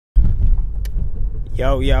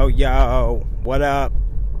Yo, yo, yo. What up?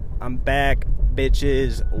 I'm back,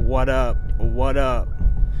 bitches. What up? What up?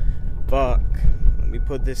 Fuck. Let me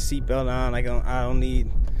put this seatbelt on. I don't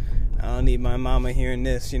need my mama hearing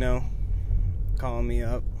this, calling me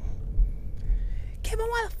up. Kevin,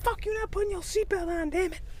 why the fuck you not putting your seatbelt on,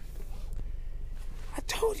 damn it? I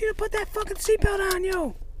told you to put that fucking seatbelt on,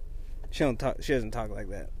 yo. She doesn't talk like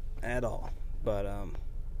that at all. But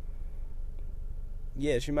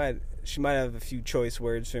yeah, she might have a few choice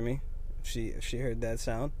words for me if she heard that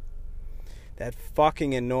sound. That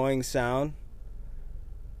fucking annoying sound,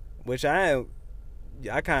 which I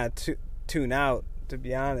kind of tune out, to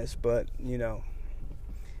be honest, but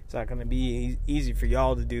it's not gonna be easy for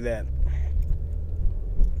y'all to do that.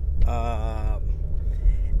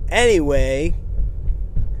 Anyway,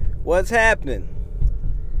 what's happening?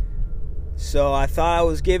 So I thought I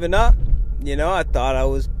was giving up. I thought I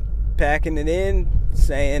was packing it in,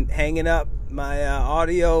 hanging up my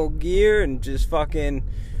audio gear and just fucking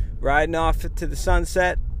riding off to the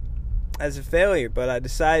sunset as a failure. But I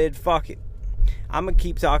decided, fuck it. I'm going to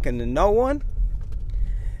keep talking to no one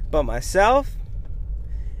but myself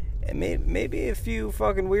and maybe a few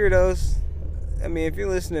fucking weirdos. I mean, if you're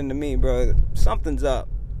listening to me, bro, something's up.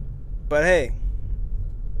 But hey,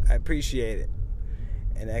 I appreciate it.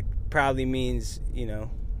 And that probably means,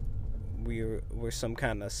 we're some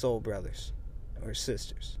kind of soul brothers or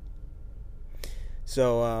sisters.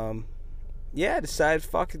 So, yeah, I decided,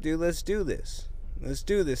 fuck it, dude, let's do this. Let's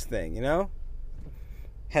do this thing,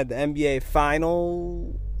 Had the NBA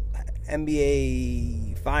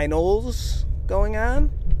finals going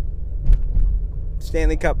on.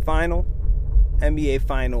 Stanley Cup final. NBA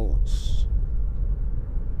finals.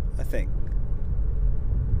 I think.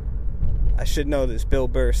 I should know this. Bill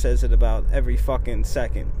Burr says it about every fucking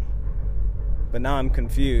second. But now I'm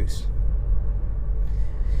confused.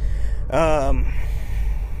 And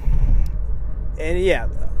yeah,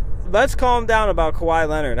 let's calm down about Kawhi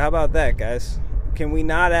Leonard. How about that, guys? Can we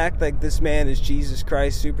not act like this man is Jesus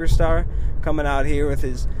Christ Superstar coming out here with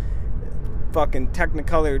his fucking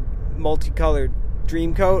technicolored, multicolored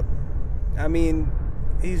dream coat? I mean,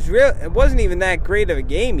 it wasn't even that great of a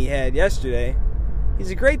game he had yesterday. He's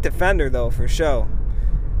a great defender, though, for sure.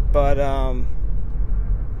 But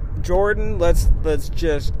Jordan, let's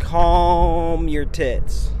just calm your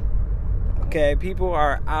tits. Okay, people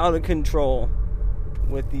are out of control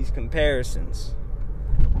with these comparisons.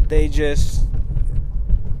 It's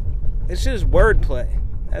just wordplay.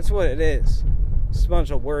 That's what it is. It's a bunch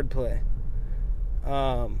of wordplay.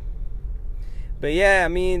 But yeah, I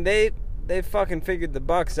mean, they fucking figured the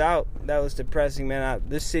Bucks out. That was depressing, man.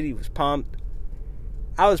 This city was pumped.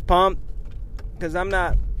 I was pumped because I'm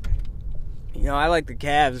not, I like the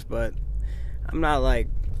Cavs, but I'm not like,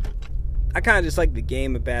 I kind of just like the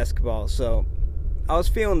game of basketball. So I was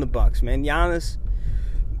feeling the Bucks, man. Giannis,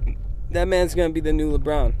 that man's gonna be the new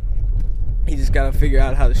LeBron. He just gotta figure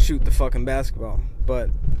out how to shoot the fucking basketball. But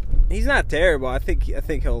he's not terrible. I think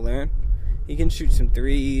he'll learn. He can shoot some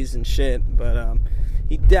threes and shit, but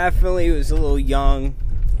he definitely was a little young.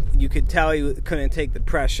 You could tell he couldn't take the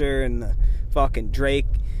pressure and the fucking Drake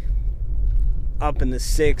up in the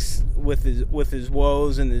six with his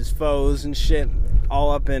woes and his foes and shit,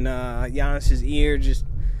 all up in Giannis's ear, just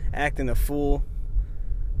acting a fool.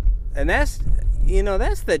 And that's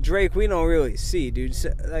the Drake we don't really see, dude.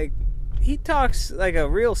 So, like, he talks like a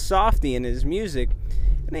real softie in his music,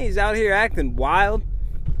 and then he's out here acting wild.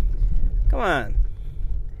 Come on.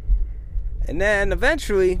 And then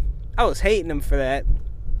eventually, I was hating him for that,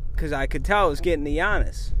 because I could tell I was getting to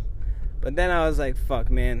Giannis. But then I was like, fuck,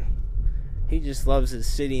 man. He just loves his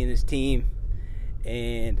city and his team.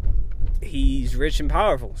 And he's rich and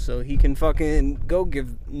powerful. So he can fucking go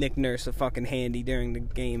give Nick Nurse a fucking handy during the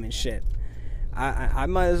game and shit. I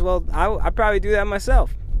might as well. I'd probably do that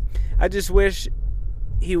myself. I just wish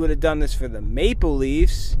he would have done this for the Maple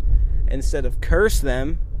Leafs instead of curse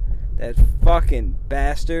them. That fucking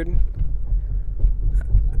bastard.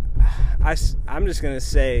 I'm just going to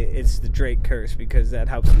say it's the Drake curse because that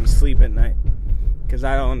helps me sleep at night. Because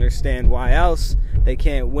I don't understand why else they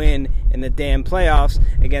can't win in the damn playoffs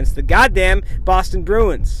against the goddamn Boston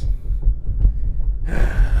Bruins.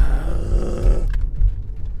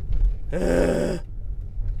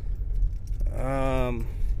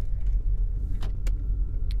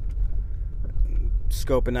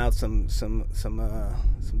 Scoping out some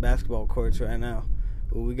basketball courts right now.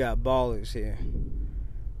 Ooh, we got ballers here.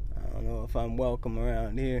 I don't know if I'm welcome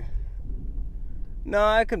around here. No,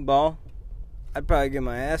 I can ball. I'd probably get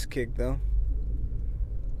my ass kicked, though.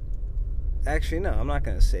 Actually, no, I'm not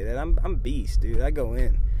going to say that. I'm beast, dude. I go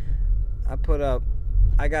in. I put up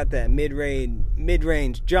I got that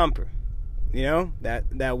mid-range jumper. You know, that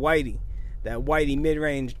whitey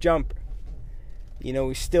mid-range jumper. You know,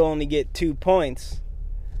 we still only get 2 points,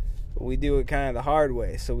 but we do it kind of the hard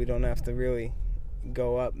way, so we don't have to really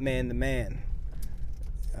go up man to man.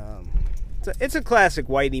 It's a classic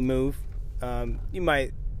whitey move. You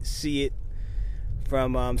might see it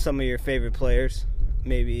from some of your favorite players,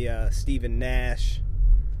 maybe Stephen Nash,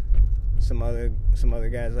 some other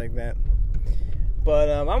guys like that. But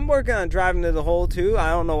I'm working on driving to the hole too.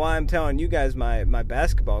 I don't know why I'm telling you guys my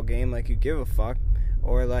basketball game like you give a fuck,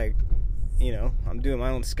 or like, you know, I'm doing my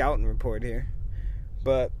own scouting report here.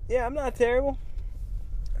 But yeah, I'm not terrible.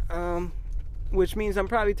 Which means I'm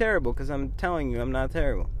probably terrible because I'm telling you I'm not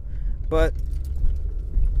terrible. But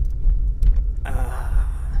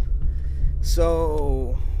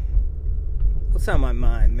so what's on my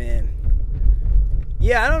mind, man?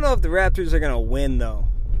 Yeah, I don't know if the Raptors are gonna win though.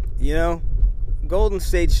 You know, Golden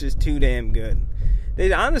State's just too damn good.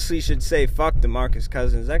 They honestly should say fuck DeMarcus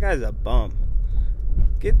Cousins. That guy's a bum.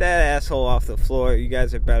 Get that asshole off the floor. You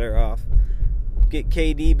guys are better off. Get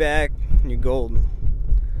KD back. You're golden.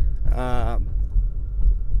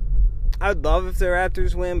 I'd love if the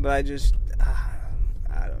Raptors win, but I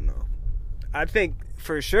don't know. I think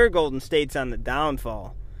for sure Golden State's on the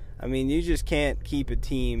downfall. I mean, you just can't keep a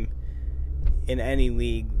team in any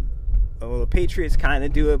league. Well, the Patriots kind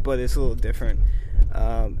of do it, but it's a little different.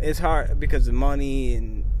 It's hard because of money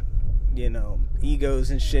and, you know,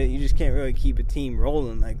 egos and shit. You just can't really keep a team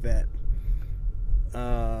rolling like that.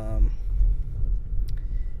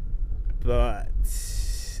 But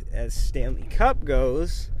as Stanley Cup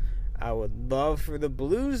goes, I would love for the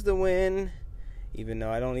Blues to win, even though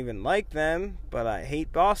I don't even like them, but I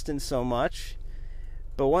hate Boston so much.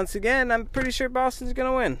 But once again, I'm pretty sure Boston's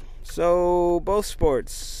going to win. So, both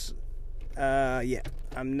sports, yeah,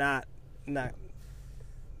 I'm not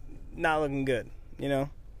looking good, you know?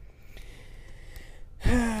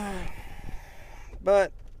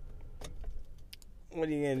 But what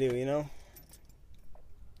are you going to do, you know?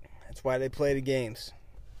 That's why they play the games.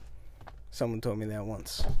 Someone told me that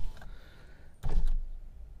once.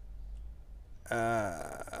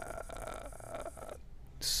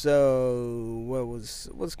 So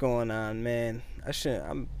what's going on, man?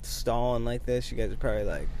 I'm stalling like this. You guys are probably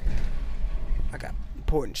like, I got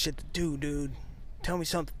important shit to do, dude. Tell me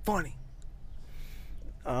something funny.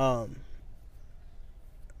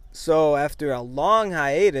 So after a long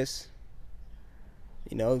hiatus,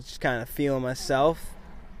 you know, just kind of feeling myself,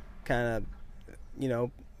 kind of, you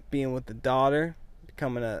know, being with the daughter,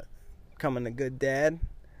 becoming a good dad,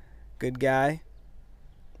 good guy,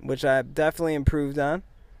 which I've definitely improved on.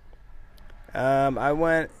 I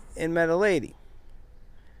went and met a lady.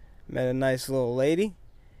 Met a nice little lady,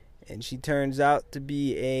 and she turns out to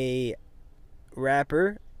be a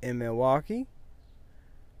rapper in Milwaukee.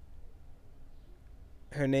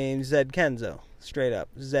 Her name's Zed Kenzo. Straight up,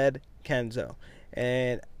 Zed Kenzo.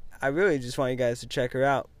 And I really just want you guys to check her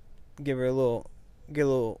out. Get a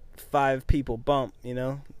little 5 people bump, you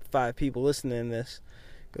know? 5 people listening to this.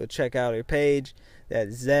 Go check out her page.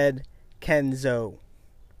 That's Zed Kenzo.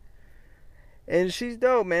 And she's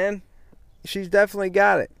dope, man. She's definitely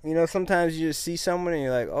got it. You know, sometimes you just see someone and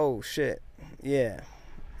you're like, oh shit, yeah,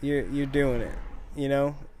 you're doing it, you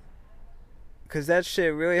know? Because that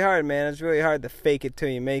shit really hard, man. It's really hard to fake it till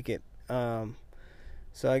you make it. So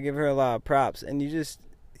I give her a lot of props. And you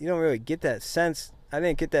don't really get that sense. I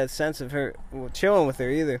didn't get that sense of her chilling with her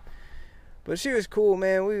either. But she was cool,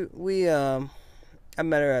 man. I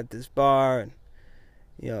met her at this bar, and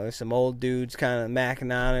you know, there's some old dudes kind of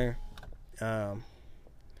macking on her.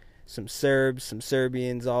 Some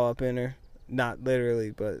Serbians all up in her. Not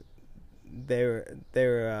literally, but they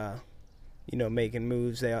were you know, making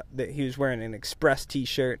moves. He was wearing an Express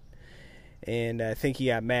t-shirt, and I think he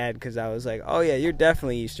got mad because I was like, oh yeah, you're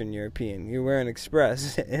definitely Eastern European. You're wearing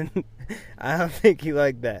Express. And I don't think he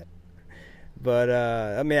liked that. But,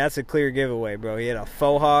 I mean, that's a clear giveaway, bro. He had a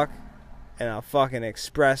faux hawk and a fucking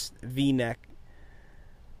Express V-neck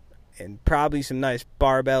and probably some nice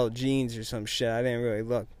barbell jeans or some shit. I didn't really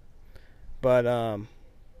look. But,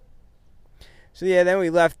 so yeah, then we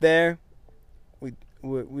left there. We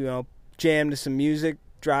you know, jammed to some music,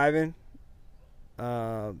 driving.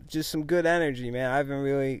 Just some good energy, man. I haven't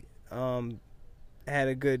really had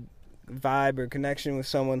a good vibe or connection with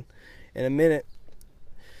someone in a minute.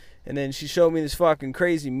 And then she showed me this fucking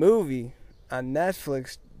crazy movie on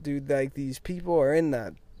Netflix, dude. Like, these people are in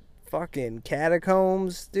the fucking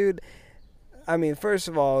catacombs, dude. I mean, first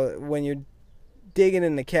of all, when you're digging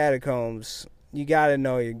in the catacombs, you gotta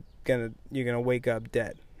know you're gonna wake up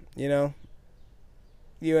dead. You know,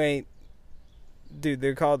 you ain't dude,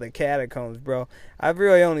 they're called the Catacombs, bro. I've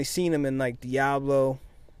really only seen them in like Diablo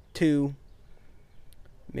 2,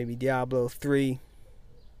 maybe Diablo 3.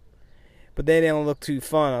 But they didn't look too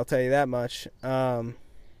fun, I'll tell you that much. It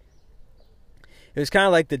was kind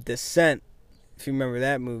of like The Descent, if you remember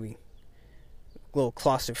that movie. A little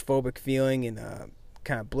claustrophobic feeling and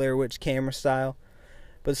kind of Blair Witch camera style.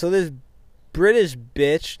 But so this British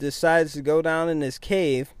bitch decides to go down in this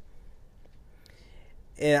cave.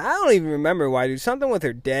 And I don't even remember why, dude. Something with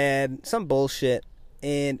her dad, some bullshit.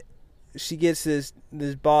 And she gets this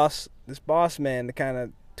boss man to kind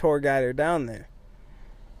of tour guide her down there.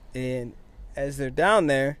 And as they're down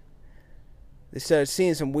there, they start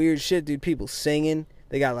seeing some weird shit, dude. People singing.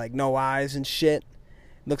 They got like no eyes and shit.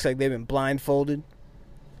 Looks like they've been blindfolded.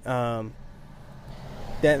 Then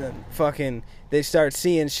fucking they start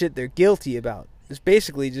seeing shit they're guilty about. It's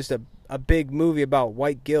basically just a big movie about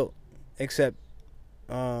white guilt, except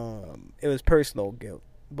it was personal guilt,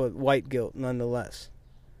 but white guilt nonetheless.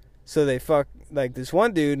 So they like this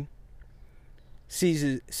one dude sees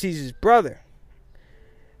his brother,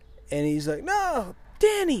 and he's like, "No,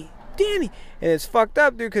 Danny," and it's fucked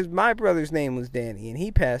up, dude, because my brother's name was Danny, and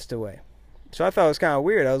he passed away. So I thought it was kind of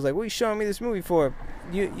weird. I was like, "What are you showing me this movie for?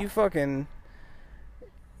 You fucking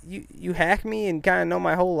you hack me and kind of know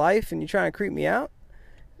my whole life, and you're trying to creep me out."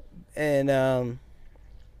 And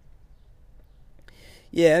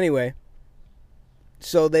yeah. Anyway,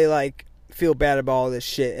 so they like feel bad about all this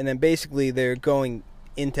shit, and then basically they're going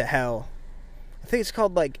into hell. I think it's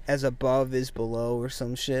called like As Above Is Below or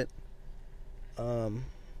some shit.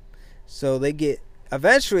 So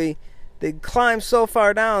eventually they climb so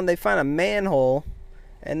far down, they find a manhole,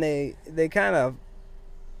 and they kind of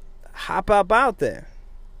hop up out there.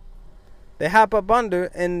 They hop up under,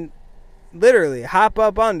 and literally hop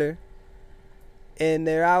up under, and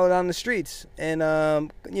they're out on the streets. And a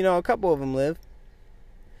couple of them live.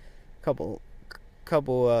 Couple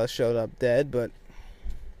showed up dead, but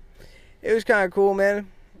it was kind of cool, man.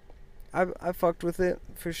 I fucked with it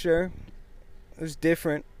for sure. It was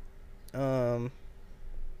different. The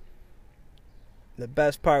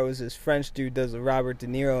best part was this French dude does a Robert De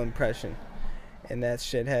Niro impression, and that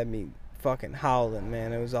shit had me fucking howling,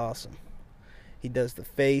 man. It was awesome. He does the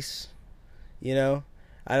face, I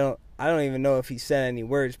don't even know if he said any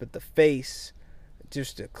words, but the face,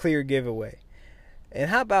 just a clear giveaway. And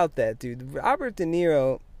how about that, dude? Robert De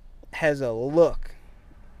Niro has a look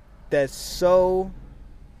that's so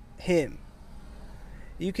him.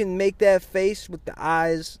 You can make that face with the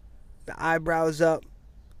eyes, the eyebrows up,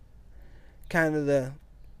 kind of the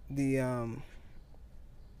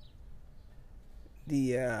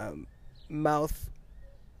mouth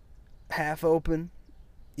half open,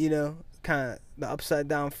 kind of the upside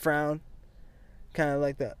down frown, kind of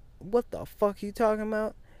like the "what the fuck you talking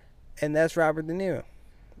about?" And that's Robert De Niro.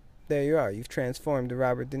 There you are. You've transformed to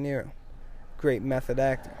Robert De Niro. Great method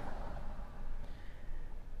actor.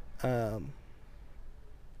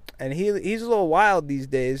 And he's a little wild these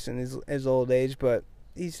days in his old age, but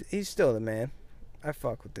he's still the man. I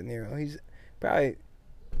fuck with De Niro. He's probably,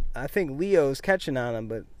 I think Leo's catching on him,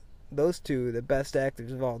 but those two are the best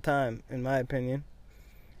actors of all time, in my opinion.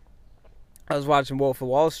 I was watching Wolf of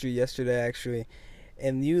Wall Street yesterday, actually,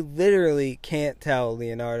 and you literally can't tell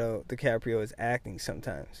Leonardo DiCaprio is acting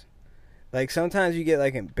sometimes. Like, sometimes you get,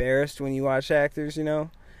 like, embarrassed when you watch actors,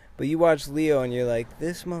 But you watch Leo and you're like,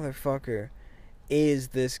 this motherfucker is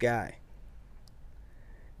this guy.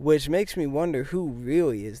 Which makes me wonder who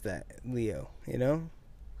really is that Leo,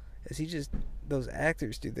 Is he just, those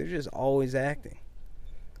actors, dude, they're just always acting.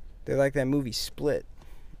 They're like that movie Split.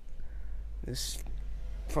 This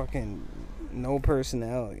fucking no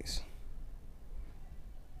personalities.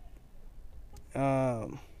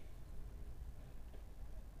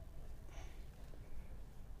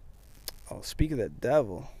 Speak of the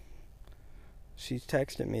devil. She's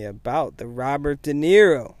texting me about the Robert De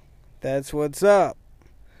Niro. That's what's up.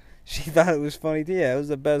 She thought it was funny too. Yeah, it was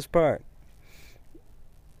the best part.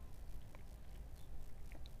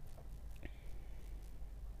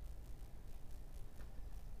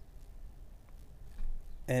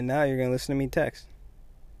 And now you're going to listen to me text.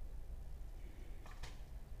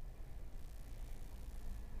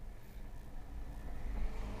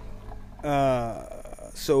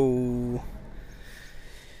 So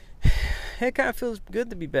it kind of feels good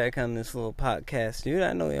to be back on this little podcast, dude.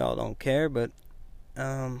 I know y'all don't care, but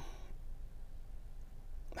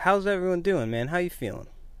how's everyone doing, man? How you feeling?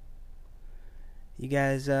 You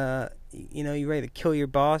guys, you ready to kill your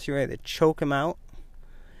boss? You ready to choke him out?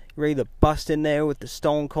 You ready to bust in there with the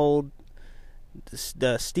Stone Cold,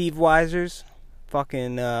 the Steve Weisers?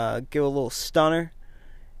 Fucking give a little stunner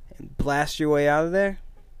and blast your way out of there?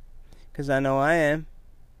 Because I know I am.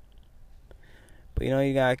 But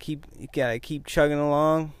you gotta keep chugging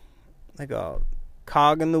along like a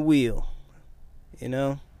cog in the wheel.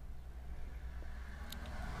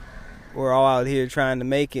 We're all out here trying to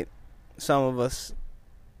make it, some of us,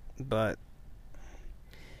 but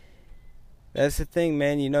that's the thing,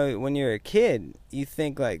 man. When you're a kid, you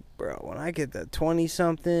think like, bro, when I get to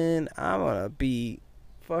 20-something, I'm gonna be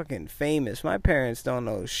fucking famous. My parents don't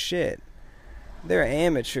know shit. They're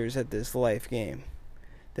amateurs at this life game.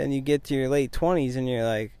 Then you get to your late 20s and you're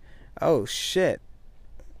like, oh shit,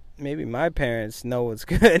 maybe my parents know what's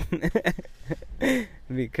good.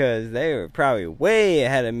 Because they were probably way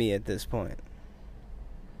ahead of me at this point.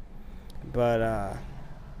 But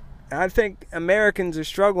I think Americans are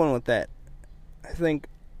struggling with that.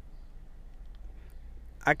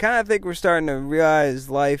 I kind of think we're starting to realize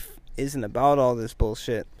life isn't about all this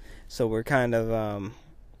bullshit. So we're kind of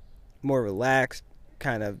more relaxed,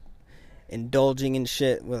 kind of indulging in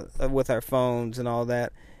shit with our phones and all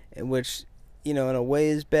that, which, in a way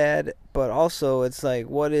is bad, but also it's like,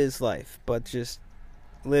 what is life but just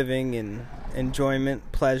living in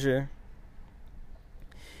enjoyment, pleasure,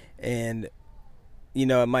 and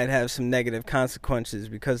it might have some negative consequences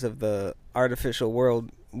because of the artificial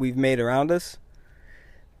world we've made around us,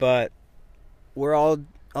 but a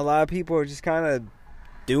lot of people are just kind of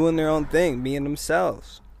doing their own thing, being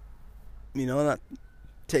themselves, not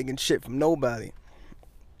taking shit from nobody,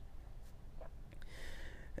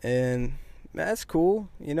 and that's cool.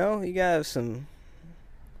 You gotta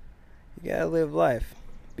live life,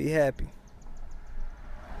 be happy.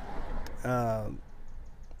 That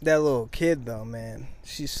little kid though, man,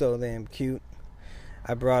 she's so damn cute.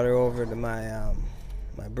 I brought her over to my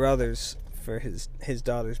brother's for his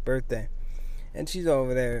daughter's birthday, and she's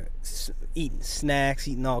over there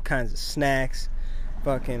eating all kinds of snacks,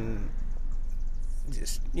 fucking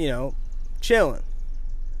just chilling,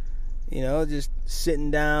 just sitting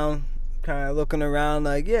down, kind of looking around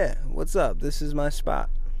like, yeah, what's up, this is my spot,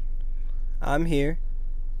 I'm here.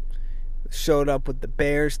 Showed up with the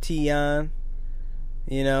Bears tee on,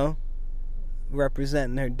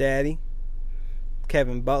 representing her daddy,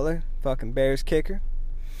 Kevin Butler, fucking Bears kicker.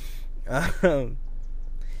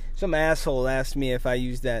 Some asshole asked me if I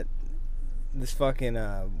used this fucking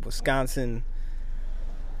Wisconsin.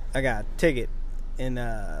 I got a ticket, and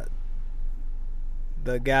the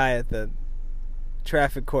guy at the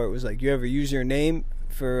traffic court was like, you ever use your name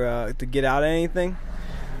for to get out of anything?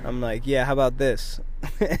 I'm like, yeah, how about this?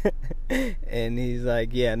 And he's like,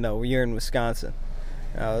 yeah, no, you're in Wisconsin.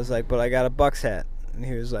 I was like, but I got a Bucks hat. And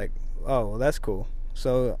he was like, oh, well, that's cool.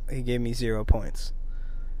 So he gave me 0 points,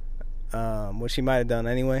 which he might have done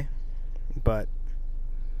anyway, but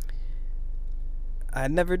I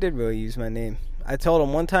never did really use my name. I told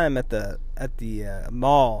him one time at the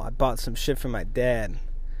mall, I bought some shit for my dad,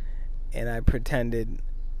 and I pretended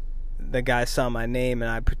the guy saw my name,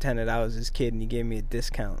 and I pretended I was his kid, and he gave me a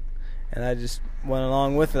discount, and I just went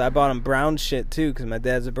along with it. I bought him Browns shit too, because my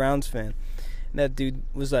dad's a Browns fan. And that dude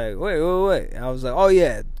was like, wait. And I was like, oh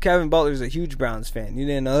yeah, Kevin Butler's a huge Browns fan. You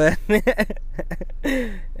didn't know that?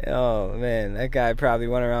 Oh man, that guy probably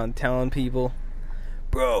went around telling people,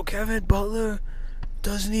 bro, Kevin Butler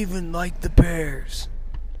doesn't even like the Bears.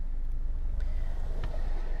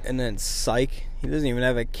 And then psych, he doesn't even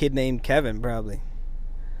have a kid named Kevin, probably.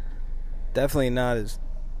 Definitely not as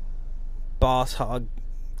boss hog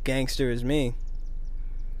gangster as me.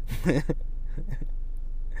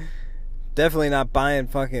 Definitely not buying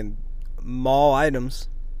fucking mall items.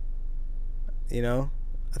 I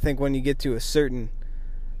think when you get to a certain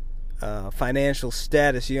financial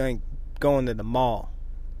status, you ain't going to the mall.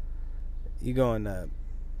 You going to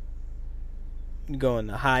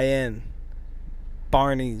high end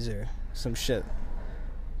Barney's or some shit.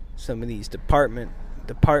 Some of these department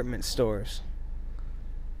stores.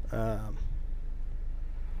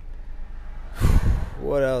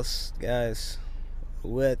 What else, guys?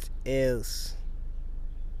 What else?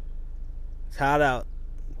 It's hot out,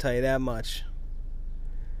 I'll tell you that much.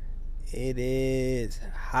 It is a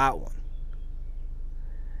hot one.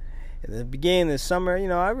 At the beginning of the summer,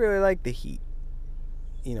 I really like the heat.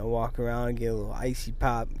 Walk around and get a little icy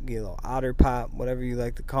pop, get a little otter pop, whatever you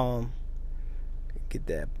like to call them. Get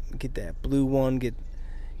that blue one.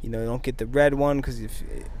 Don't get the red one, because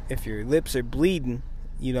if your lips are bleeding,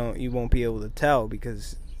 you won't be able to tell,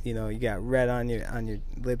 because you got red on your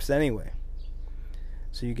lips anyway.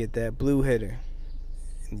 So you get that blue hitter,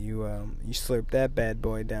 and you slurp that bad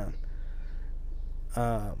boy down.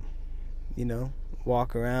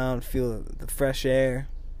 Walk around, feel the fresh air,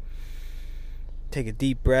 take a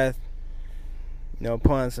deep breath,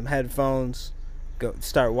 put on some headphones, go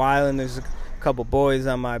start whiling. There's a couple boys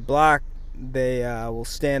on my block. They will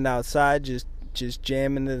stand outside just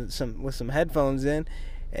jamming with some headphones in,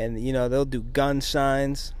 and they'll do gun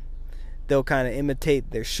signs. They'll kind of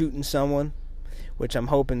imitate they're shooting someone, which I'm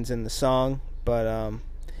hoping's in the song. But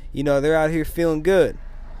they're out here feeling good,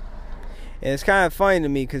 and it's kind of funny to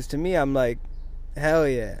me because to me I'm like, hell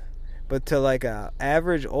yeah. But to like a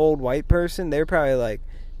average old white person, they're probably like,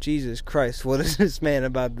 Jesus Christ, what is this man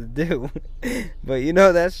about to do? But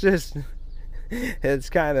that's just, it's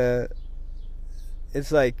kind of,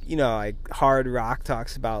 it's like, like hard rock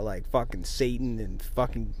talks about like fucking Satan and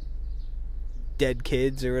fucking dead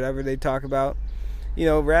kids or whatever they talk about.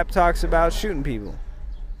 Rap talks about shooting people.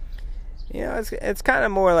 It's kind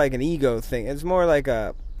of more like an ego thing. It's more like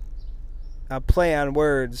a play on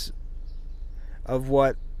words of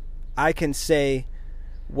what I can say,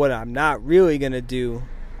 what I'm not really going to do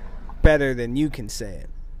better than you can say it.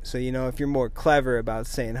 So, if you're more clever about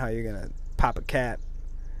saying how you're going to pop a cat,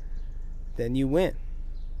 then you win.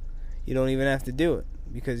 You don't even have to do it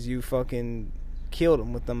because you fucking killed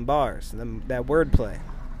them with them bars, that wordplay.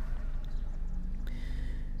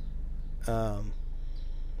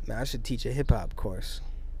 I should teach a hip-hop course.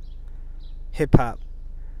 Hip-hop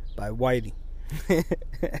by Whitey.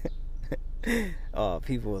 Oh,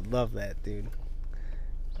 people would love that, dude.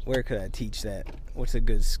 Where could I teach that? What's a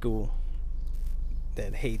good school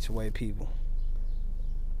that hates white people?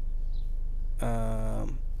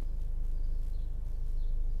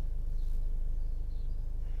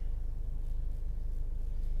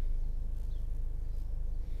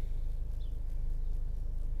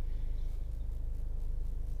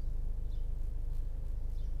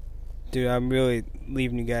 Dude, I'm really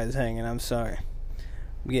leaving you guys hanging. I'm sorry.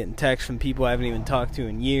 I'm getting texts from people I haven't even talked to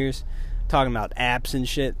in years, talking about apps and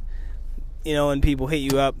shit. When people hit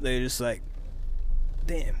you up, they're just like,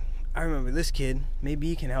 damn, I remember this kid. Maybe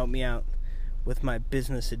he can help me out with my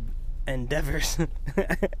business endeavors.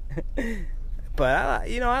 But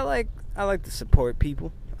I like to support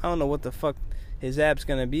people. I don't know what the fuck his app's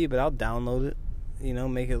gonna be, but I'll download it.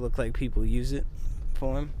 Make it look like people use it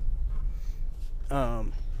for him.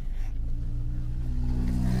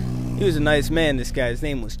 He was a nice man, this guy. His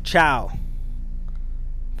name was Chow.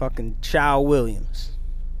 Fucking Chow Williams.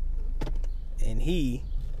 And he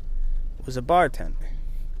was a bartender,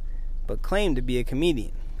 but claimed to be a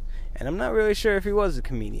comedian. And I'm not really sure if he was a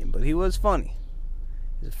comedian, but he was funny.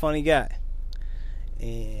 He's a funny guy.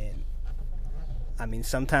 And,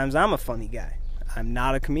 sometimes I'm a funny guy. I'm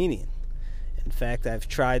not a comedian. In fact, I've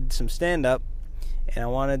tried some stand-up, and I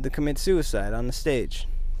wanted to commit suicide on the stage.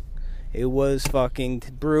 It was fucking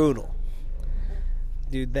brutal.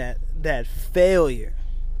 Dude, that failure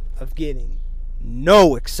of getting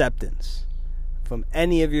no acceptance from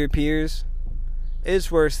any of your peers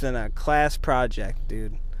is worse than a class project,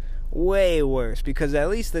 dude. Way worse. Because at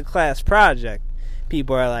least the class project,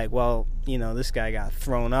 people are like, well, this guy got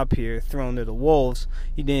thrown up here, thrown to the wolves.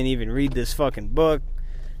 He didn't even read this fucking book.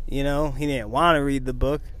 He didn't want to read the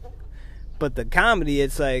book. But the comedy,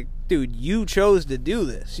 it's like, dude, you chose to do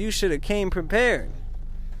this. You should have came prepared.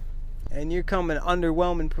 And you're coming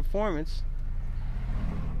underwhelming performance.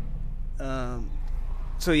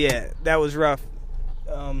 So yeah, that was rough.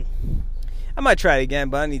 I might try it again,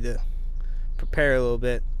 but I need to prepare a little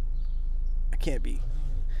bit. I can't be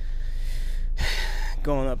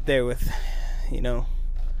going up there with,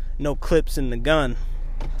 no clips in the gun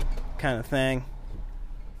kind of thing.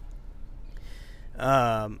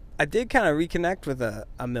 I did kind of reconnect with a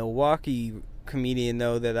Milwaukee comedian,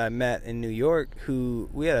 though, that I met in New York, who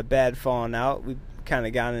we had a bad falling out. We kind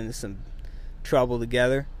of got into some trouble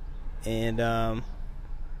together, and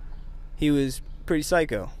he was pretty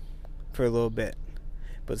psycho for a little bit,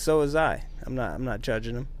 but so was I. I'm not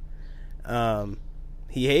judging him.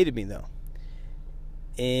 He hated me, though,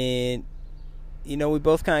 and we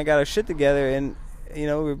both kind of got our shit together, and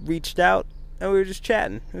we reached out. And we were just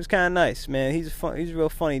chatting. It was kind of nice, man. He's a real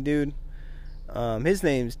funny dude. His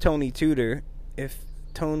name's Tony Tudor.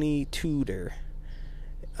 Tony Tudor,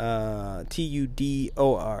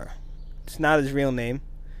 Tudor. It's not his real name,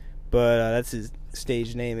 but that's his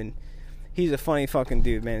stage name. And he's a funny fucking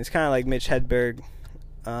dude, man. It's kind of like Mitch Hedberg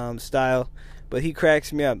style, but he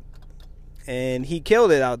cracks me up. And he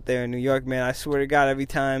killed it out there in New York, man. I swear to God, every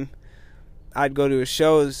time I'd go to his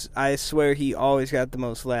shows, I swear he always got the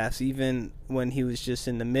most laughs, even when he was just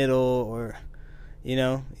in the middle, or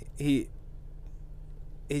he's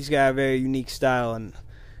got a very unique style, and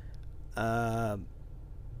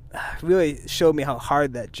really showed me how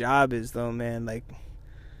hard that job is, though, man. Like,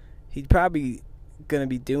 he probably gonna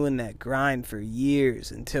be doing that grind for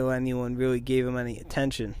years until anyone really gave him any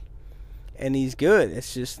attention. And he's good.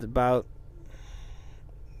 It's just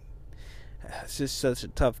such a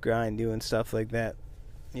tough grind doing stuff like that,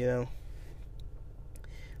 you know.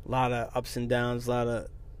 A lot of ups and downs, a lot of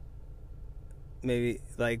maybe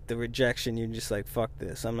like the rejection. You're just like, fuck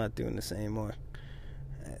this, I'm not doing this anymore.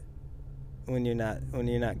 When you're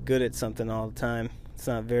not good at something all the time, it's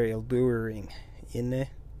not very alluring, isn't it?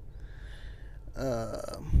 I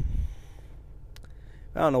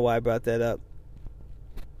don't know why I brought that up.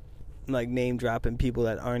 I'm like name dropping people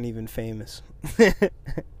that aren't even famous.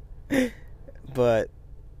 But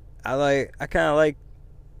I kind of like,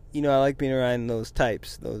 you know, I like being around those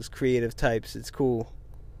types, those creative types. It's cool.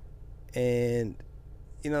 And,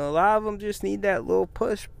 you know, a lot of them just need that little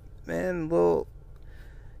push, man.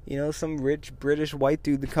 You know, some rich British white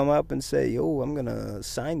dude to come up and say, yo, I'm going to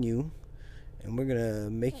sign you. And we're going to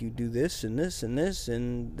make you do this and this and this.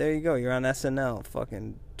 And there you go. You're on SNL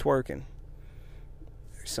fucking twerking.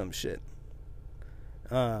 Or some shit.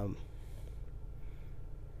 Yeah.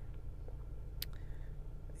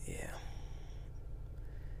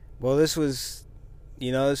 Well, this was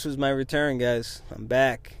my return, guys. I'm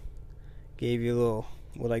back. Gave you a little,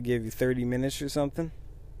 what I give you, 30 minutes or something?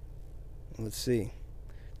 Let's see.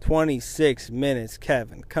 26 minutes,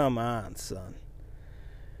 Kevin. Come on, son.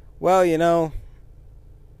 Well, you know,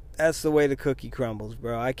 that's the way the cookie crumbles,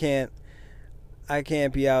 bro. I can't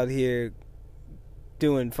be out here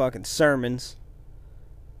doing fucking sermons.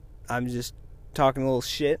 I'm just talking a little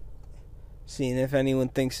shit, seeing if anyone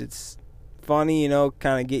thinks it's funny, you know,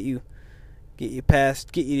 kind of get you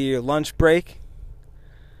to your lunch break.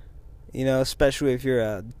 You know, especially if you're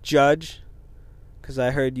a judge, because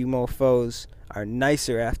I heard you mofos are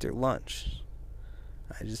nicer after lunch.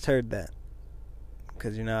 I just heard that.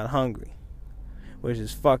 Because you're not hungry. Which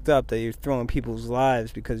is fucked up that you're throwing people's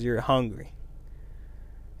lives because you're hungry.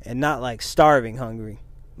 And not like starving hungry.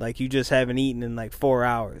 Like you just haven't eaten in like 4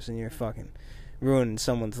 hours and you're fucking ruining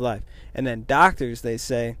someone's life. And then doctors, they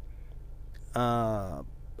say, are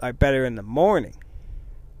better in the morning.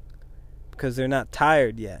 Because they're not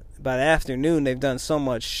tired yet. By the afternoon, they've done so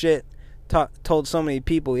much shit. Told so many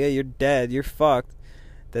people, yeah, you're dead, you're fucked.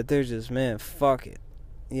 That they're just, man, fuck it.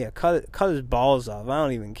 Yeah, cut his balls off. I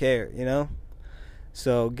don't even care, you know?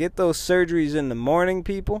 So get those surgeries in the morning,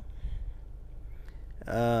 people.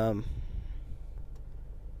 Hope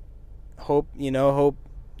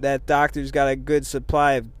that doctor's got a good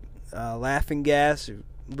supply of laughing gas or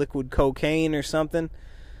liquid cocaine or something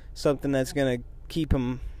that's gonna keep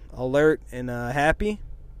him alert and happy,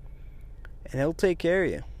 and he'll take care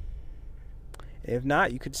of you. If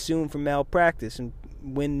not, you could sue him for malpractice and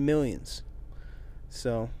win millions.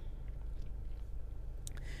 So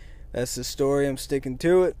that's the story. I'm sticking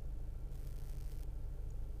to it.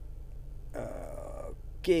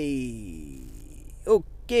 Okay.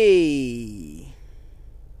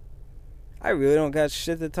 I really don't got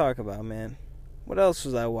shit to talk about, man. What else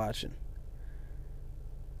was I watching?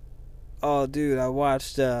 Oh, dude, I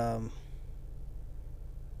watched the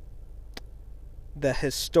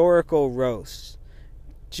historical roasts.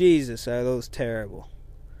 Jesus, are those terrible.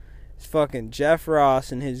 It's fucking Jeff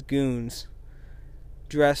Ross and his goons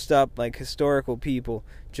dressed up like historical people.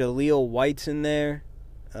 Jaleel White's in there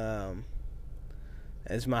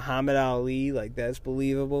as Muhammad Ali, like that's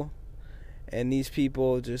believable. And these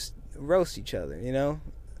people just roast each other, you know?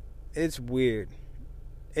 It's weird.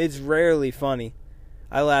 It's rarely funny.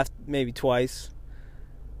 I laughed maybe twice.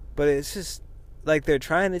 But it's just like they're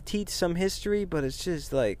trying to teach some history, but it's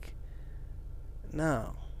just like,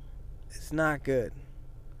 no. It's not good.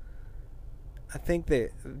 I think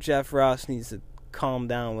that Jeff Ross needs to calm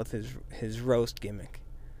down with his roast gimmick.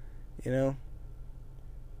 You know?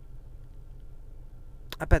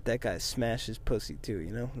 I bet that guy smashed his pussy too,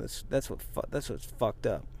 you know? That's what's fucked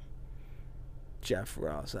up. Jeff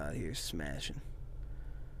Ross out here smashing.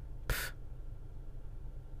 Pfft.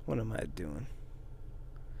 What am I doing?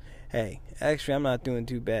 Hey, actually I'm not doing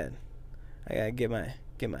too bad. I gotta get my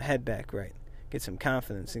head back right. Get some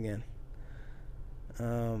confidence again.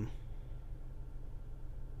 Nah,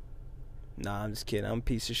 I'm just kidding. I'm a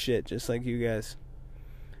piece of shit, just like you guys.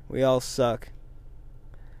 We all suck.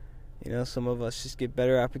 You know, some of us just get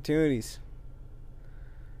better opportunities.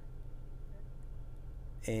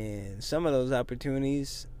 And some of those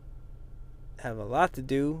opportunities have a lot to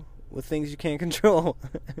do with things you can't control.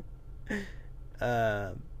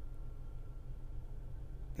 Alright.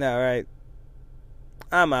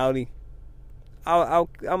 I'm outie. I'll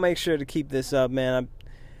make sure to keep this up, man.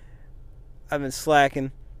 I've been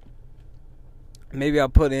slacking. Maybe I'll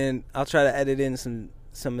try to edit in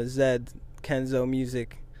some of Zed Kenzo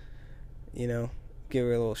Music. You know, give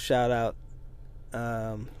her a little shout out.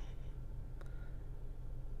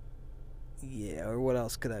 Yeah, or what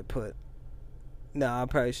else could I put? No, I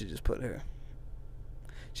probably should just put her.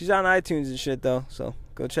 She's on iTunes and shit though, so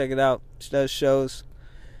go check it out. She does shows.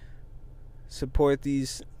 Support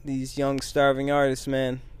these young starving artists,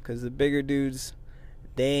 man, because the bigger dudes,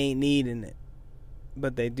 they ain't needing it,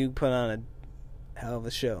 but they do put on a hell of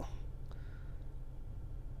a show.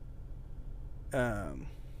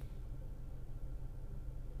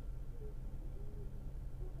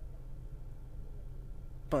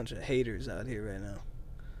 Bunch of haters out here right now.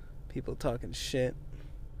 People talking shit.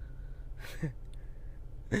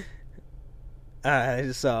 I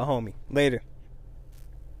just saw a homie. Later.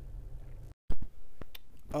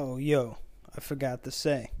 Oh, yo, I forgot to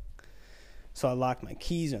say. So I locked my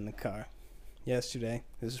keys in the car yesterday.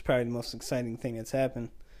 This is probably the most exciting thing that's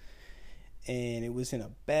happened. And it was in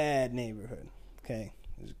a bad neighborhood. Okay,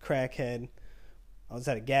 it was a crackhead. I was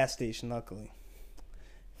at a gas station, luckily.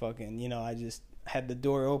 Fucking, you know, I just had the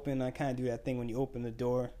door open. I kind of do that thing when you open the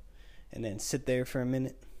door and then sit there for a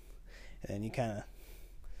minute. And then you kind of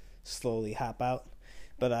slowly hop out.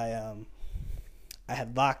 But I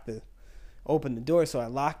had opened the door, so I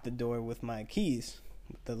locked the door with my keys,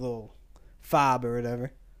 with the little fob or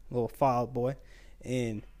whatever, little fob boy.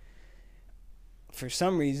 And for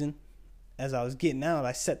some reason, as I was getting out,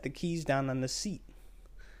 I set the keys down on the seat.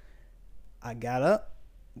 I got up,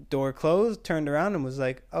 door closed, turned around, and was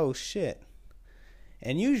like, oh shit.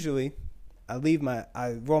 And usually, I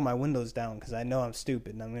roll my windows down because I know I'm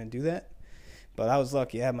stupid and I'm going to do that. But I was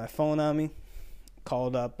lucky. I had my phone on me,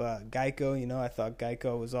 called up Geico. You know, I thought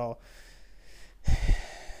Geico was all,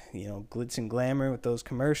 you know, glitz and glamour with those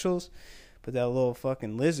commercials. But that little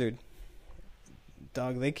fucking lizard,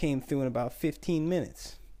 dog, they came through in about 15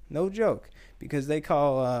 minutes. No joke. Because they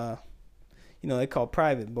call, they call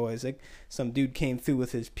private boys. Like, some dude came through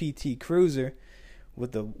with his PT Cruiser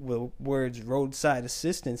with the words roadside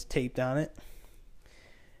assistance taped on it.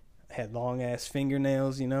 Had long ass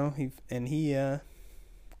fingernails, you know. He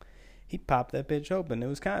popped that bitch open. It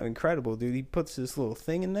was kind of incredible, dude. He puts this little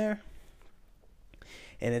thing in there,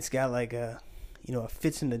 and it's got like it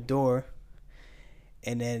fits in the door,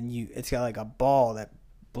 and then it's got like a ball that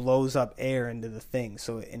blows up air into the thing,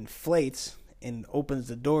 so it inflates and opens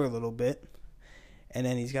the door a little bit, and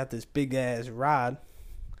then he's got this big ass rod,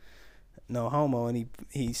 no homo, and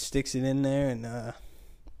he sticks it in there and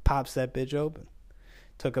pops that bitch open.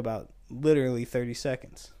 Took about literally 30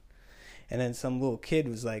 seconds. And then some little kid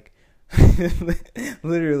was like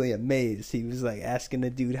literally amazed. He was like asking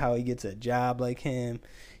the dude how he gets a job like him.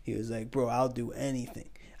 He was like, bro, I'll do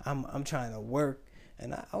anything. I'm trying to work.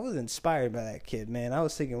 And I was inspired by that kid, man. I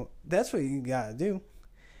was thinking, that's what you gotta do.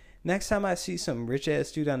 Next time I see some rich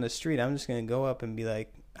ass dude on the street, I'm just gonna go up and be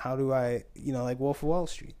like, how do I, like Wolf of Wall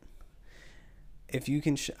Street. If you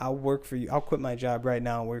can, I'll work for you. I'll quit my job right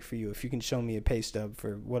now and work for you if you can show me a pay stub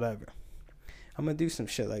for whatever. I'm going to do some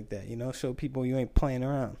shit like that, show people you ain't playing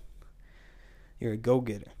around. You're a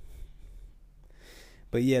go-getter.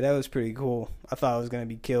 But yeah, that was pretty cool. I thought I was going to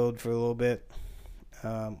be killed for a little bit,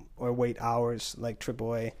 or wait hours like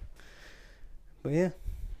AAA. But yeah,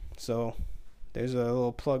 so there's a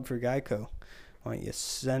little plug for Geico. Why don't you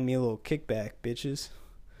send me a little kickback, bitches?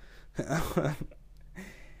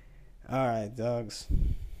 Alright, dogs,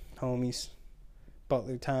 homies,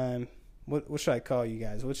 Butler time. What should I call you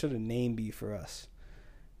guys? What should a name be for us?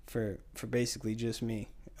 For basically just me.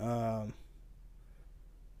 How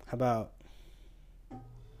about,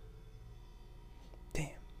 damn,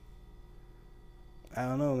 I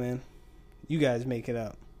don't know, man. You guys make it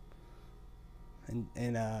up and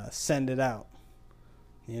send it out.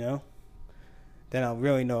 Then I'll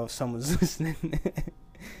really know if someone's listening.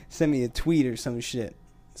 Send me a tweet or some shit.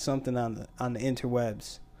 Something on the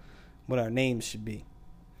interwebs, what our names should be.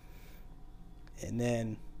 And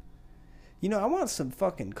then, I want some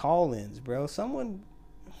fucking call-ins, bro. Someone,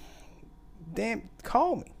 damn,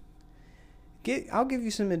 call me. I'll give you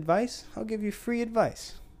some advice. I'll give you free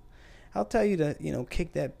advice. I'll tell you to,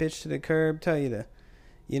 kick that bitch to the curb. Tell you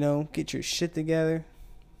to, get your shit together.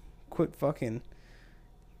 Quit fucking,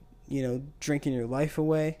 drinking your life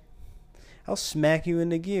away. I'll smack you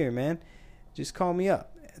into gear, man. Just call me up.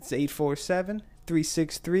 It's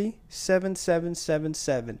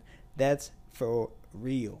 847-363-7777. That's for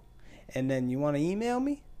real. And then you want to email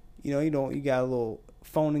me? You got a little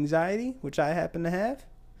phone anxiety, which I happen to have.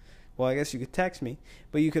 Well, I guess you could text me,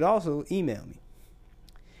 but you could also email me.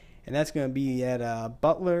 And that's going to be at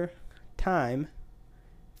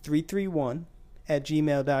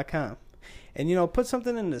butlertime331@gmail.com. And, put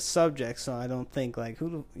something in the subject so I don't think, like,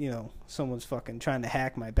 someone's fucking trying to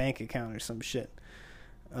hack my bank account or some shit.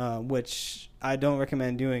 Which I don't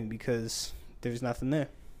recommend doing because there's nothing there.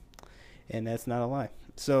 And that's not a lie.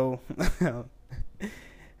 So,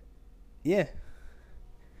 yeah.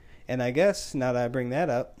 And I guess, now that I bring that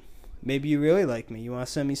up, maybe you really like me. You want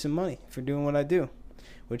to send me some money for doing what I do,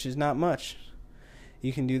 which is not much.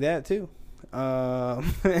 You can do that, too. And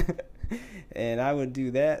I would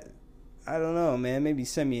do that. I don't know, man. Maybe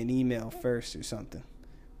send me an email first or something.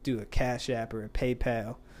 Do a Cash App or a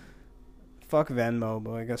PayPal. Fuck Venmo,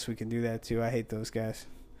 but I guess we can do that too. I hate those guys.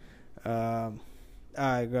 Alright,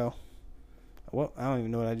 go. Well, I don't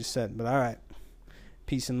even know what I just said, but alright.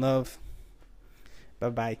 Peace and love.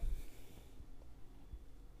 Bye-bye.